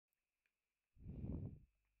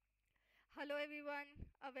Hello everyone,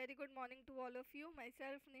 a very good morning to all of you.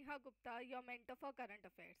 Myself Neha Gupta, your mentor for current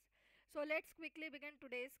affairs. So let's quickly begin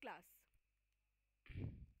today's class.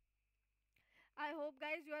 I hope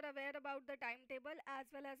guys you are aware about the timetable as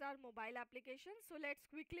well as our mobile application. So let's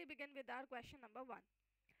quickly begin with our question number 1.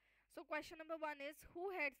 So question number 1 is, who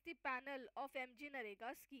heads the panel of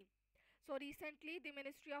MGNREGA scheme? So recently the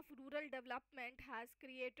Ministry of Rural Development has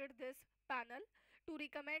created this panel to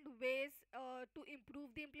recommend ways to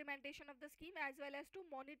improve the implementation of the scheme as well as to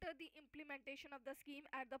monitor the implementation of the scheme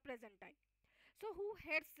at the present time. So who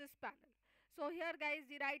heads this panel? So here guys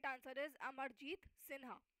the right answer is Amarjit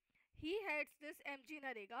Sinha. He heads this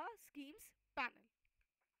MGNREGA schemes panel.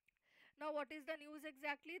 Now, what is the news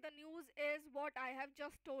exactly? The news is what I have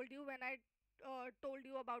just told you when I told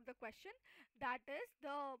you about the question. That is,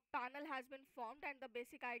 the panel has been formed, and the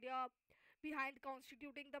basic idea behind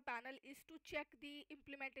constituting the panel is to check the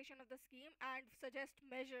implementation of the scheme and suggest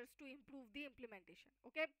measures to improve the implementation.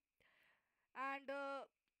 Okay, and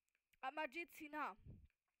Amarjit Sinha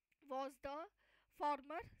was the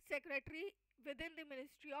former secretary within the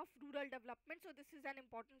Ministry of Rural Development. So this is an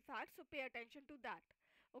important fact, so pay attention to that.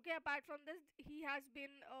 Okay, apart from this, he has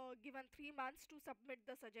been given 3 months to submit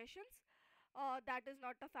the suggestions. That is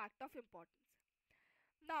not a fact of importance.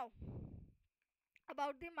 Now,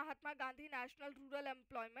 about the Mahatma Gandhi National Rural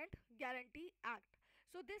Employment Guarantee Act.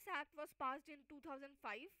 So this act was passed in 2005,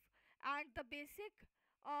 and the basic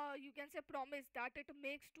you can say promise that it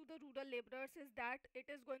makes to the rural laborers is that it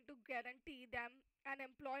is going to guarantee them an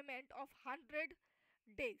employment of 100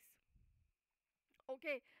 days,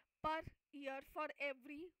 okay, per year for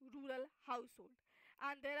every rural household.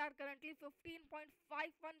 And there are currently 15.51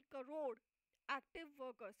 crore active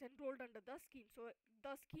workers enrolled under the scheme. So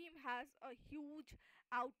the scheme has a huge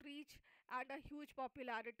outreach and a huge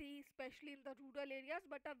popularity, especially in the rural areas.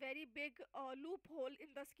 But a very big loophole in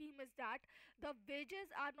the scheme is that the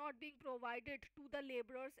wages are not being provided to the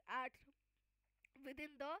laborers at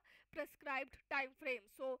within the prescribed time frame.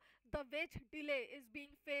 So the wage delay is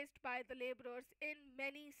being faced by the laborers in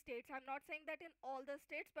many states. I'm not saying that in all the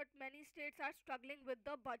states, but many states are struggling with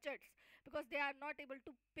the budgets because they are not able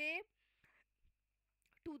to pay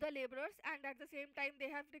to the laborers, and at the same time they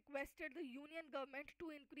have requested the union government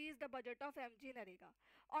to increase the budget of MG Narega.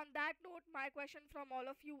 On that note, my question from all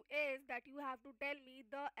of you is that you have to tell me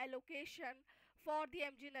the allocation for the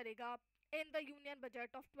MG Narega in the union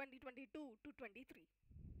budget of 2022 to 23.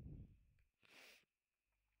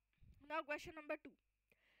 Now question number 2.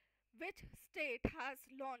 Which state has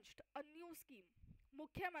launched a new scheme?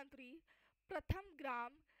 Mukhya Mantri Pratham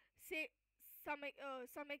Gram Se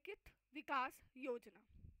Samekit Vikas Yojana.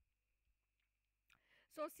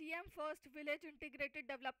 So CM First Village Integrated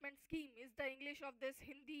Development Scheme is the English of this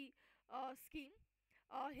Hindi scheme,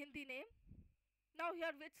 Hindi name. Now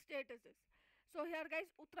here which state is this? So here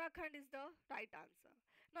guys, Uttarakhand is the right answer.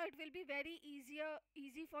 Now it will be very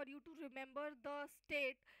easy for you to remember the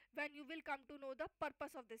state when you will come to know the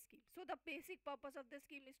purpose of this scheme. So the basic purpose of this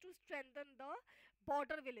scheme is to strengthen the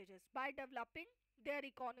border villages by developing their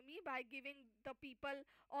economy, by giving the people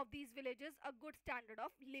of these villages a good standard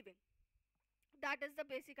of living. That is the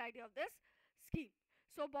basic idea of this scheme.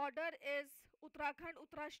 So border is Uttarakhand.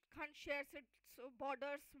 Uttarakhand shares its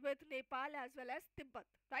borders with Nepal as well as Tibet,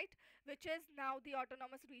 right, which is now the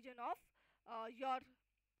autonomous region of your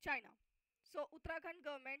China. So Uttarakhand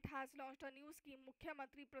government has launched a new scheme, Mukhya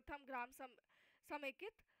Mantri Pratham Gram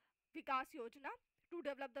Samekit Vikas Yojana, to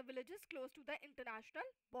develop the villages close to the international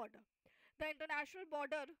border. The international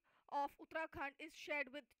border of Uttarakhand is shared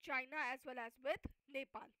with China as well as with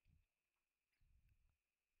Nepal.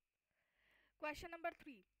 Question number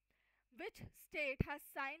 3. Which state has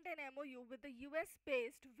signed an MOU with the US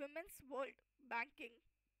based Women's World Banking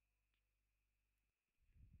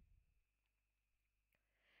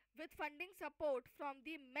with funding support from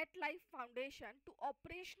the MetLife Foundation to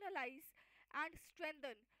operationalize and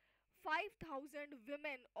strengthen 5,000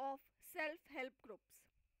 women of self help groups?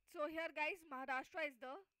 So, here, guys, Maharashtra is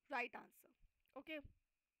the right answer. Okay.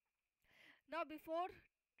 Now, before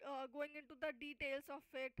going into the details of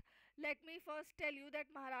it, let me first tell you that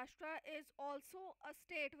Maharashtra is also a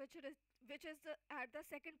state which is at the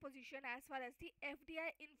second position as far as the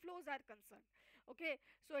FDI inflows are concerned. Okay,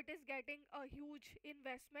 so it is getting a huge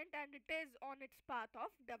investment and it is on its path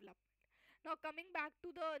of development. Now, coming back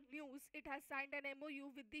to the news, it has signed an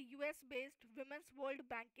MOU with the US based Women's World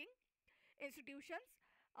Banking institutions,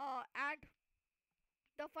 and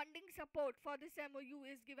the funding support for this MOU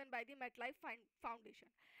is given by the MetLife Foundation.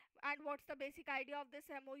 And what's the basic idea of this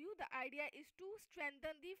MOU? The idea is to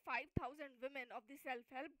strengthen the 5,000 women of the self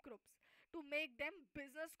help groups to make them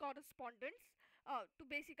business correspondents to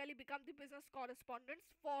basically become the business correspondents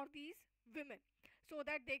for these women, so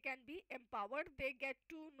that they can be empowered, they get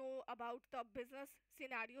to know about the business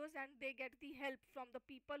scenarios, and they get the help from the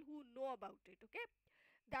people who know about it. Okay,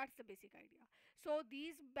 that's the basic idea. So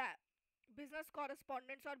these business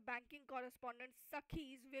correspondents or banking correspondents,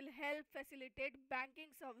 sakhis, will help facilitate banking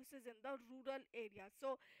services in the rural areas.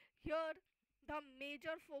 So here the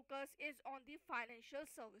major focus is on the financial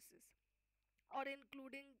services, or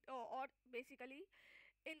including or basically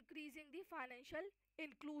increasing the financial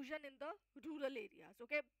inclusion in the rural areas.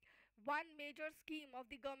 Okay, one major scheme of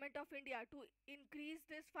the government of India to increase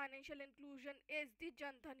this financial inclusion is the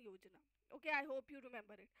Jan Dhan Yojana. Okay, I hope you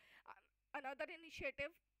remember it. Another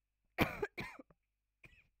initiative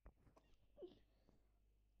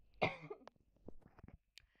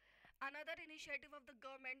another initiative of the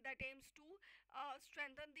government that aims to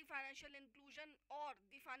strengthen the financial inclusion, or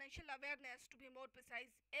the financial awareness to be more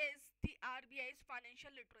precise, is the RBI's Financial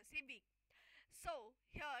Literacy Week. So,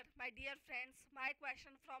 here, my dear friends, my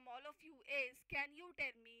question from all of you is, can you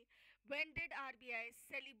tell me when did RBI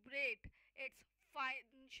celebrate its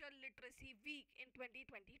Financial Literacy Week in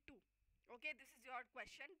 2022? Okay, this is your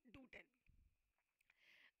question. Do tell me.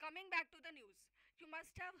 Coming back to the news, you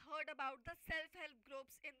must have heard about the self help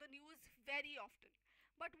groups in the news very often.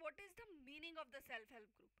 But what is the meaning of the self help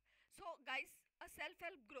group? So, guys, a self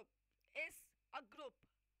help group is a group,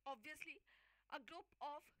 obviously, a group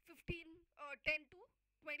of 15, 10 to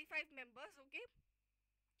 25 members, okay?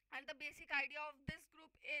 And the basic idea of this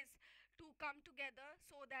group is to come together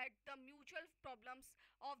so that the mutual problems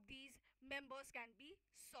of these members can be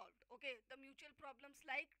solved. Okay, the mutual problems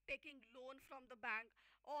like taking loan from the bank,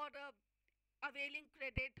 or availing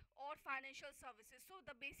credit or financial services. So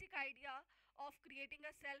the basic idea of creating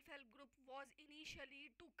a self-help group was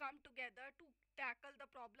initially to come together to tackle the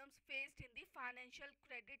problems faced in the financial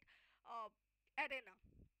credit uh, arena.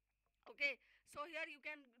 Okay, so here you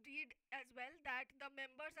can read as well that the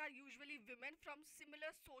members are usually women from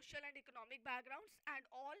similar social and economic backgrounds, and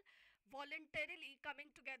all voluntarily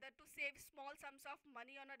coming together to save small sums of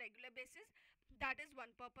money on a regular basis. That is one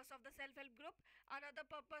purpose of the self help group. Another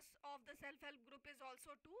purpose of the self help group is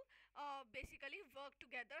also to basically work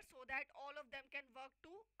together so that all of them can work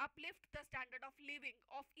to uplift the standard of living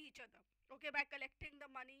of each other. Okay, by collecting the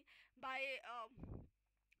money, by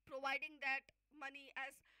providing that money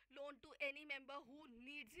as loan to any member who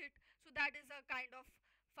needs it. So that is a kind of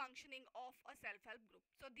functioning of a self-help group.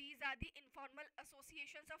 So these are the informal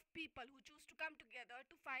associations of people who choose to come together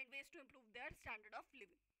to find ways to improve their standard of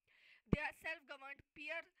living. They are self-governed,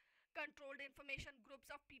 peer controlled information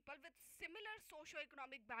groups of people with similar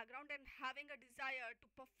socio-economic background and having a desire to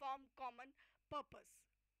perform common purpose.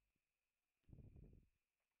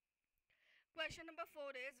 Question number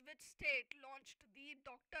 4 is, which state launched the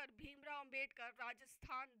Dr. Bhimrao Ambedkar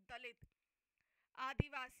Rajasthan Dalit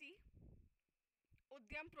Adivasi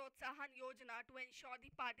Udyam Protsahan Yojana to ensure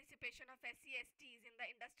the participation of SC/STs in the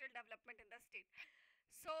industrial development in the state?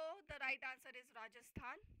 So the right answer is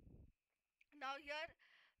Rajasthan. Now here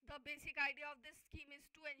the basic idea of this scheme is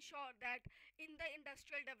to ensure that in the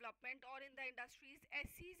industrial development or in the industries,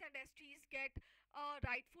 SCs and STs get a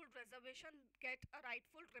rightful reservation, get a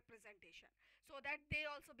rightful representation, so that they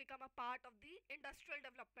also become a part of the industrial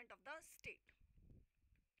development of the state.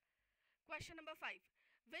 Question number 5,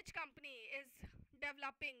 which company is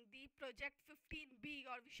developing the project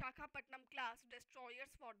 15B or Vishakhapatnam class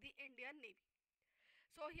destroyers for the Indian Navy?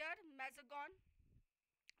 So here Mazagon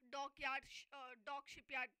Dock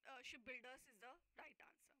Shipyard Shipbuilders is the right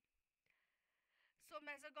answer. So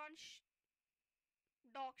Mazagon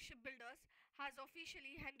Dock Shipbuilders has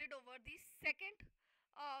officially handed over the second,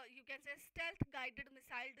 you can say, stealth guided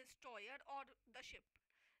missile destroyer or the ship.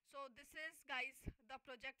 So this is, guys, the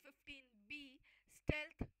project 15B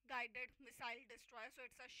stealth guided missile destroyer. So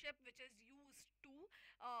it's a ship which is used to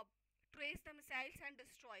trace the missiles and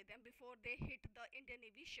destroy them before they hit the Indian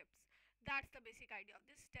Navy ships. That's the basic idea of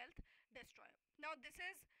this stealth destroyer. Now this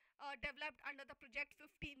is developed under the project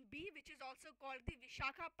 15B, which is also called the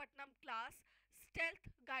Vishakhapatnam class stealth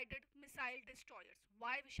guided missile destroyers.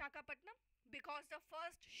 Why Vishakhapatnam? Because the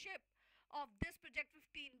first ship of this project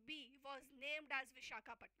 15B was named as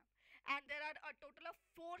Vishakhapatnam, and there are a total of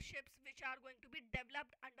 4 ships which are going to be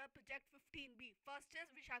developed under project 15B. First is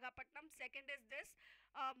Vishakhapatnam, second is this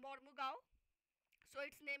Mormugao, so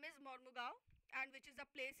its name is Mormugao, and which is a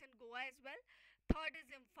place in Goa as well. Third is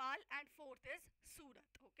Imphal, and fourth is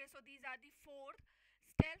Surat. Okay, so these are the 4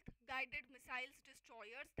 stealth guided missiles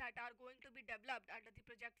destroyers that are going to be developed under the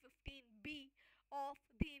project 15B of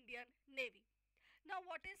the Indian Navy. Now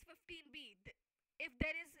what is 15B? if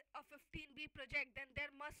there is a 15B project, then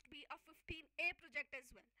there must be a 15A project as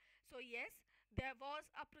well. So yes, there was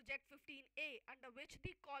a project 15A under which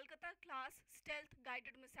the Kolkata class stealth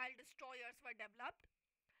guided missile destroyers were developed.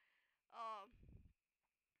 Uh,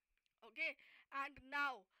 okay, and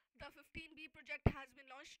now the 15B project has been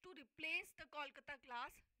launched to replace the Kolkata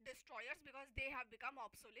class destroyers because they have become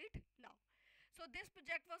obsolete now. So this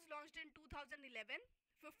project was launched in 2011,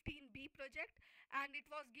 15B project, and it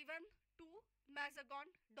was given to Mazagon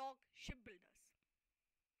Dock shipbuilders.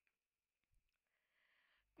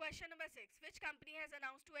 Question number 6. Which company has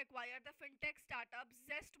announced to acquire the fintech startup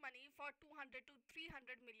Zest Money for 200 to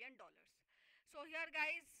 300 million dollars? So here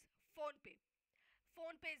guys, PhonePe.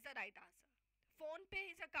 PhonePe is the right answer. PhonePe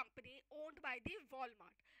is a company owned by the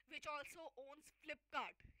Walmart, which also owns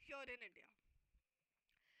Flipkart here in India.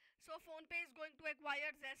 So PhonePe is going to acquire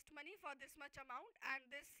Zest Money for this much amount, and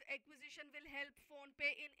this acquisition will help PhonePe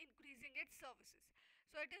in increasing its services.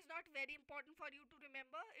 So it is not very important for you to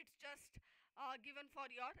remember, it's just given for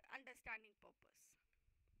your understanding purpose.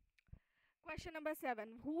 Question number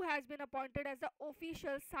 7. Who has been appointed as the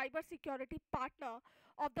official cybersecurity partner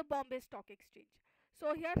of the Bombay Stock Exchange?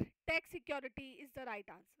 So here tech security is the right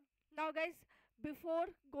answer. Now guys,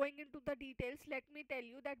 before going into the details, let me tell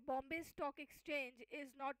you that Bombay Stock Exchange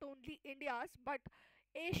is not only India's but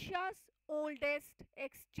Asia's oldest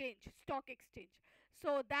stock exchange.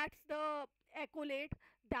 So that's the accolade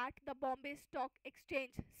that the Bombay Stock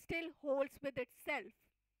Exchange still holds with itself.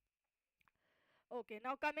 Okay,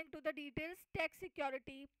 now coming to the details, Tech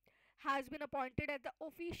Security has been appointed as the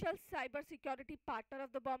official cyber security partner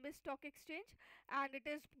of the Bombay Stock Exchange, and it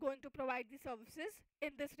is going to provide the services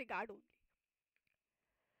in this regard only.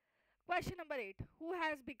 Question number 8. Who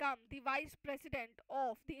has become the Vice President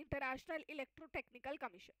of the International Electrotechnical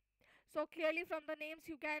Commission? So clearly from the names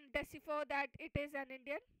you can decipher that it is an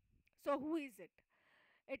Indian. So who is it?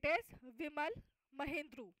 It is Vimal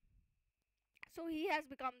Mahendru. So he has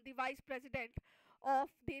become the Vice President of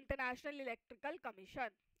the International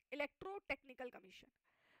Electrotechnical Commission.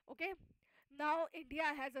 Okay. Now India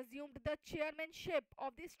has assumed the chairmanship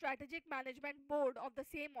of the Strategic Management Board of the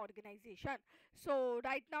same organization. So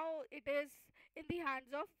right now it is in the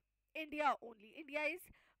hands of India only. India is,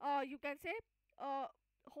 you can say, uh,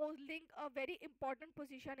 holding a very important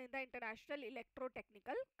position in the International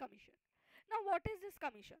Electrotechnical Commission. Now what is this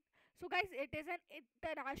commission? So guys, it is an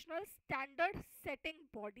international standard setting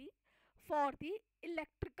body for the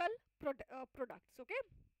electrical products. Okay,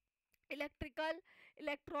 electrical,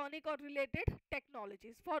 electronic or related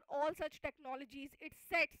technologies. For all such technologies it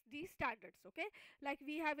sets these standards. Okay, like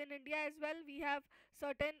we have in India as well, we have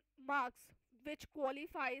certain marks which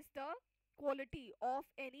qualifies the quality of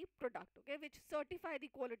any product, okay, which certify the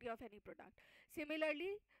quality of any product.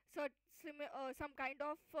 Similarly, some kind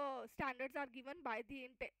of standards are given by the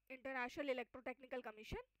International Electrotechnical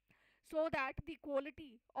Commission, so that the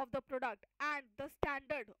quality of the product and the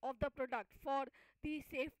standard of the product for the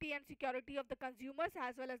safety and security of the consumers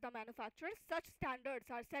as well as the manufacturers, such standards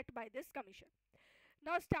are set by this commission.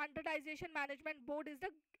 Now Standardization Management Board is the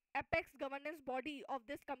apex governance body of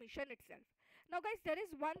this commission itself. Now guys, there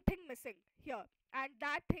is one thing missing here, and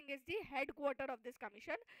that thing is the headquarter of this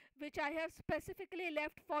commission, which I have specifically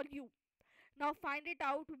left for you. Now find it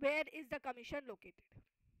out, where is the commission located?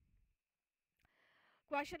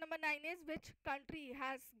 Question number 9 is, which country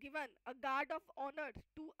has given a guard of honor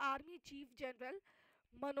to Army Chief General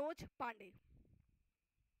Manoj Pandey?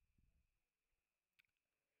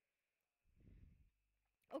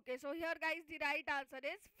 Okay, so here guys, the right answer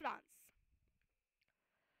is France.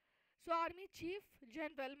 So Army Chief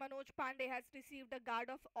General Manoj Pandey has received a guard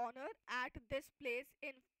of honor at this place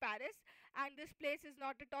in Paris, and this place is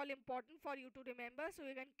not at all important for you to remember, so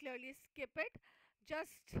you can clearly skip it.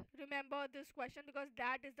 Just remember this question because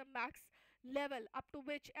that is the max level up to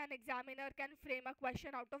which an examiner can frame a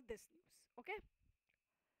question out of this news. Okay.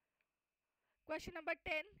 Question number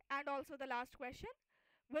 10 and also the last question.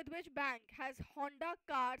 With which bank has Honda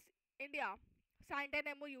Cars India signed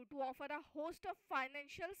an MOU to offer a host of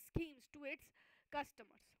financial schemes to its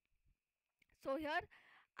customers? So here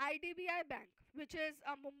IDBI Bank, which is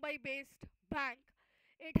a Mumbai based bank,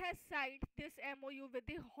 it has signed this MOU with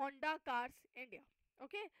the Honda Cars India.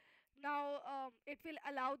 Okay, now it will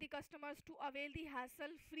allow the customers to avail the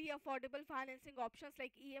hassle free affordable financing options,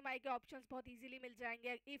 like EMI के options बहुत easily मिल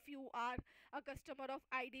जाएंगे if you are a customer of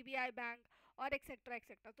IDBI Bank or etc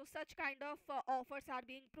etc. So such kind of offers are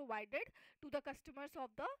being provided to the customers of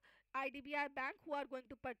the IDBI Bank who are going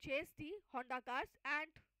to purchase the Honda cars, and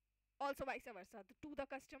also vice versa to the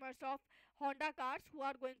customers of Honda cars who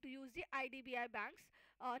are going to use the IDBI Bank's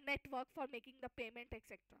network for making the payment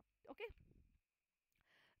etc. Okay.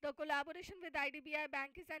 The collaboration with IDBI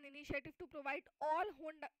Bank is an initiative to provide all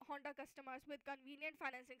Honda customers with convenient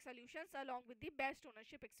financing solutions along with the best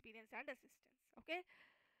ownership experience and assistance. Okay,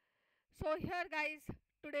 so here guys,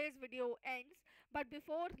 today's video ends, but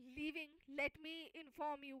before leaving, let me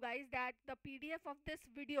inform you guys that the PDF of this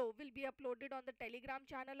video will be uploaded on the Telegram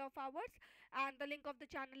channel of ours, and the link of the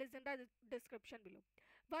channel is in the description below.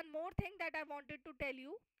 One more thing that I wanted to tell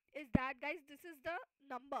you is that guys, this is the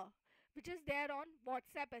number which is there on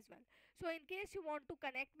WhatsApp as well. So in case you want to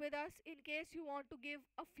connect with us, in case you want to give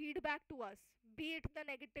a feedback to us, be it the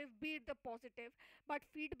negative, be it the positive, but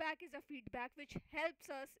feedback is a feedback which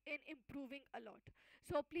helps us in improving a lot.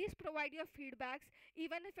 So please provide your feedbacks.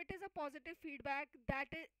 Even if it is a positive feedback,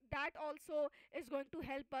 that also is going to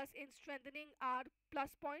help us in strengthening our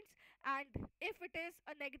plus points, and if it is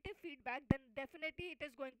a negative feedback, then definitely it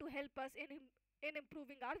is going to help us in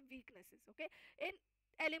improving our weaknesses. Okay, in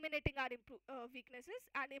eliminating our weaknesses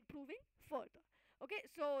and improving further. Okay,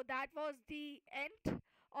 so that was the end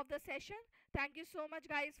of the session. Thank you so much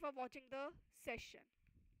guys for watching the session.